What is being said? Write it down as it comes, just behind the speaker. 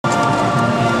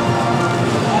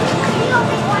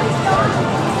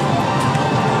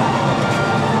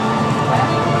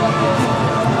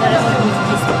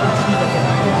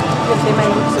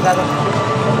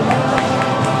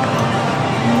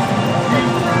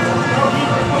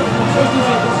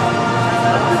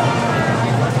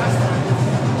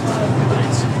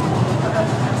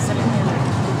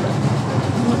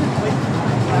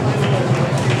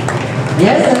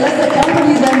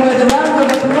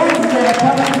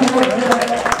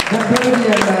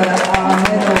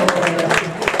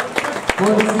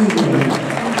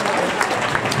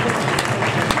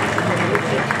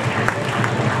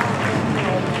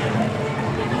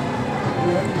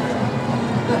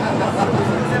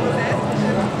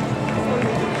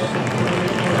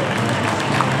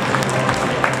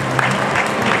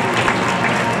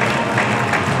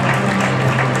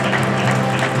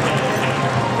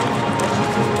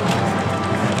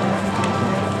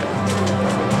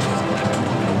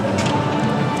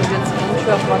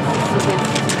super, was es so gibt.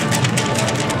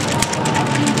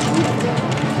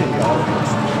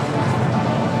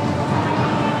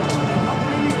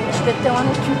 Steht der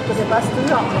eine Typ, der passt du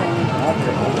auch rein.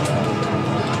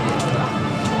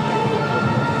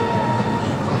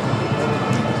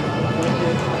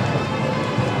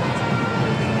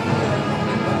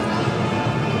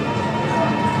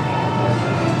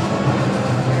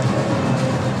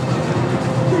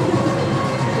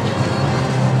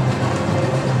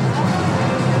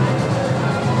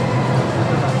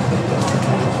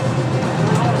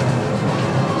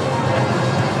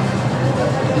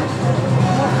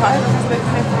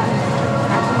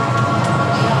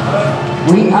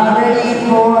 We are ready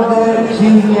for the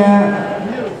junior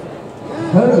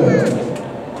podium.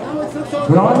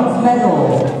 Bronze medal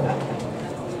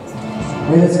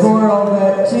with a score of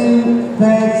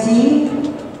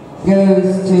 2:13 goes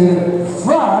to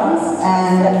France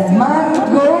and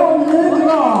Margot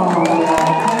Legrand.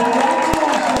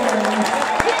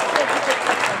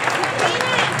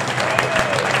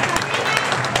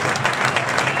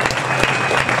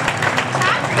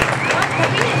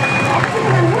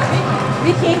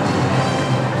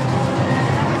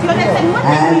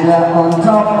 And on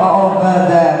top of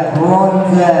the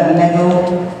bronze medal,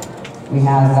 we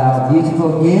have our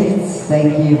beautiful gifts.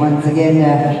 Thank you once again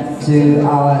to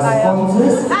our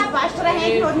sponsors.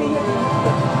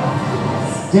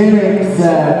 Stirrups,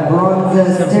 bronze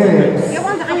stirrups,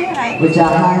 which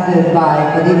are handed by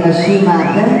Kadina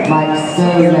Schumacher, Mike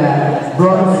Stone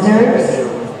bronze stirrups.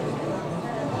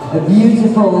 A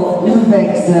beautiful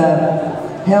Ubex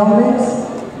helmet.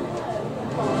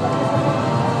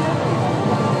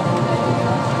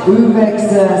 Ubex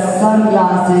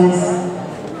sunglasses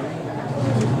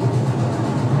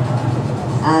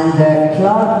and a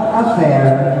Club Affair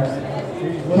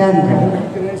candle.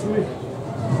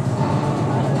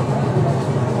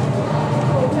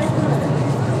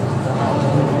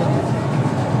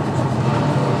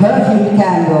 Perfume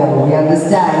candle, we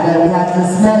understand that we have to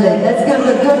smell it. Let's give it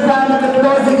a good round of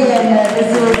applause again. This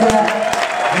is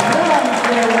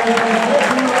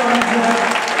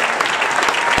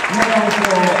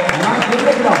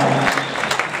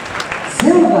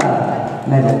silver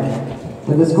medal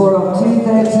with a score of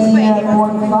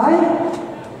 2:13.5.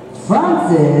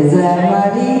 France's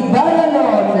Marie Ballon,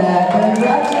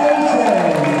 congratulations,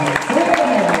 silver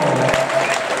medal.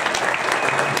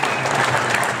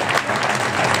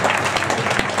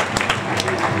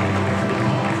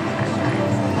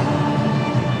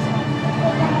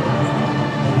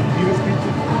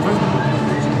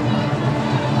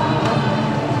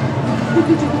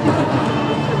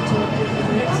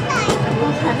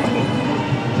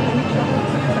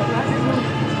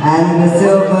 And the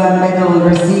silver medal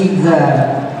receives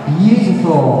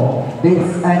beautiful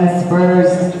bits and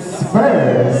spurs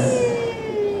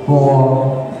for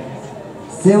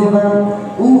silver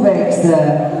Ubex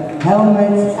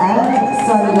helmets and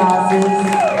sunglasses.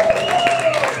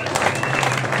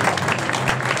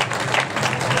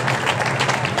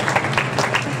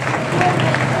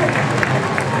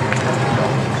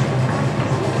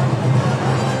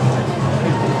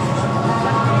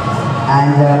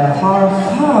 And a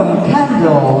parfum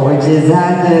candle, which is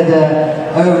handed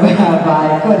over by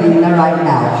Corinne right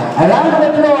now. A round of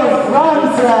applause,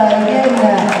 France, again,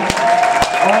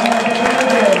 on the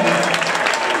podium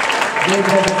with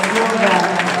the silver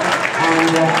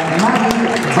and Marie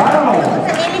Ballon.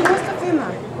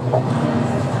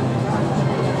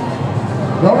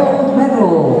 Gold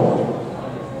medal,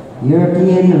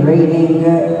 European Reining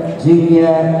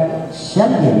Junior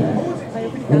champion.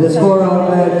 With a score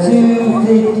of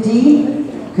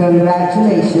 2:15,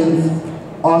 congratulations,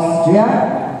 Austria,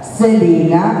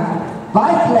 Selina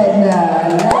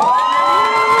Weitledner.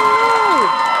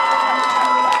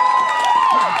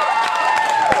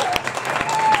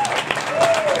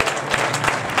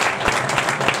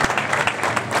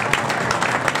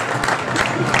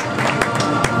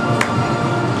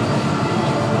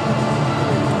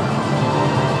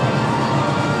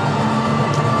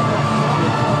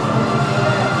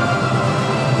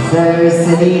 So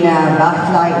Selina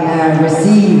Bachleitner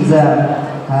receives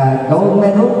her gold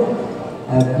medal,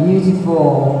 a beautiful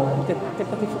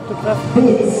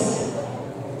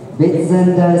bits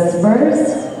and spurs.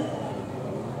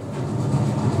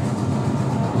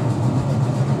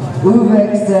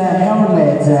 Ubex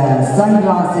helmet,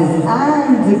 sunglasses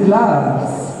and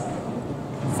gloves.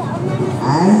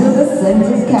 And the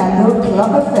scented candle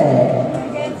Club Affair.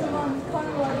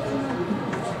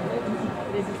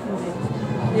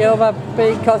 Ja, aber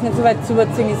ich kann es nicht so weit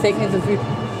zuziehen, ich sehe nicht so viel.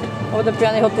 Aber der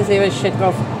Bernie hat das eh alles schön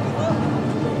drauf.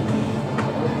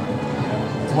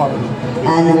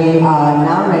 And we are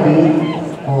now ready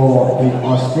for the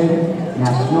Austrian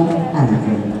national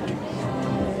anthem.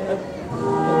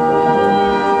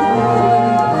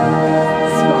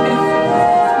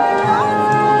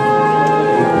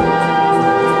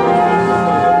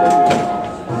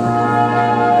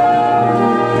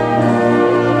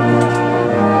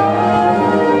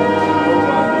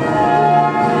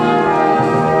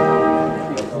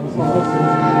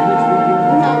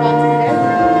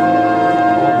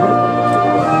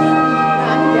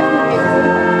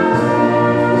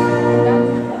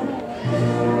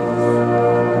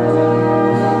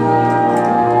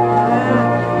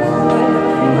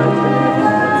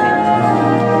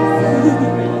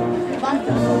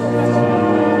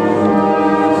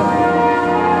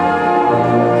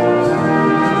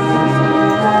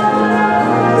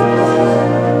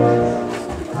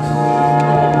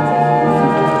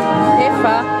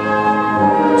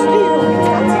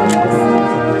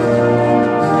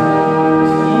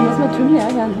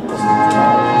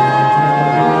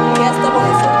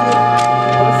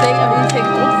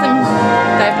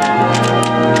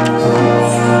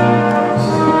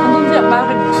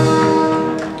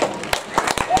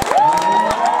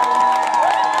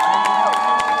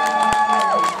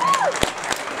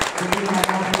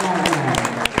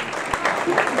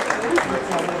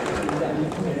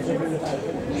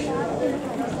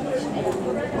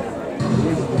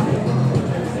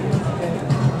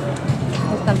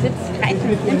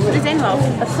 Nimmst du die selber auf?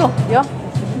 Achso, ja.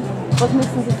 Was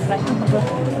müssen Sie jetzt rein?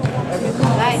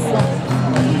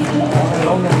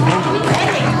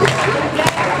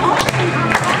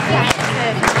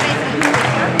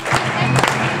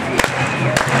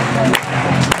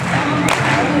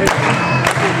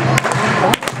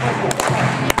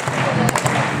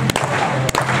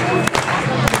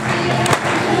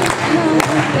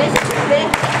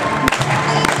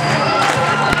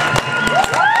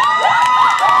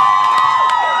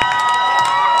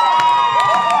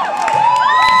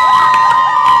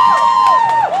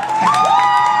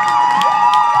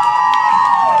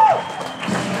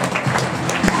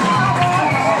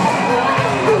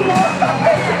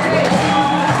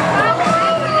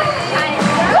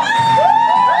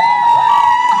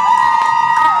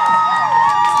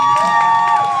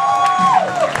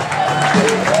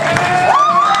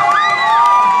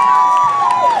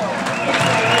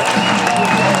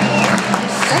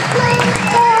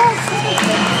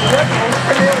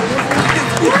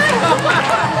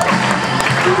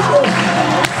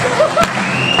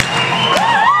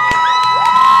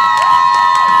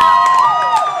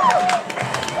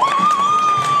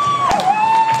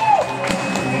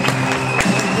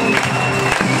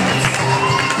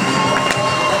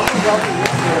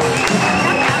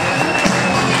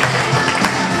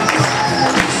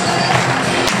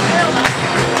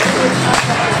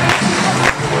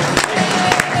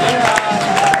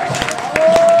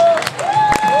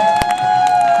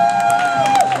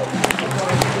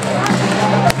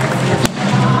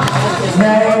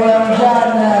 Very well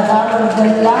done. That was the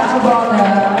last of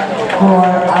honor for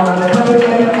our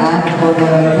podium and for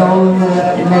the gold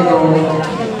medal.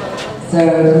 So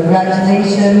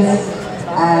congratulations,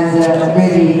 and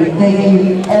really thank you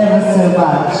ever so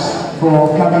much for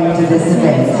coming to this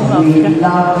event. We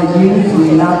love the youth, we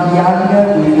love younger,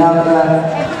 we love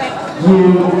you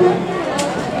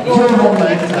children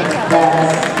that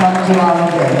come to our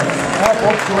events.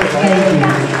 Thank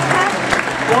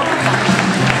you.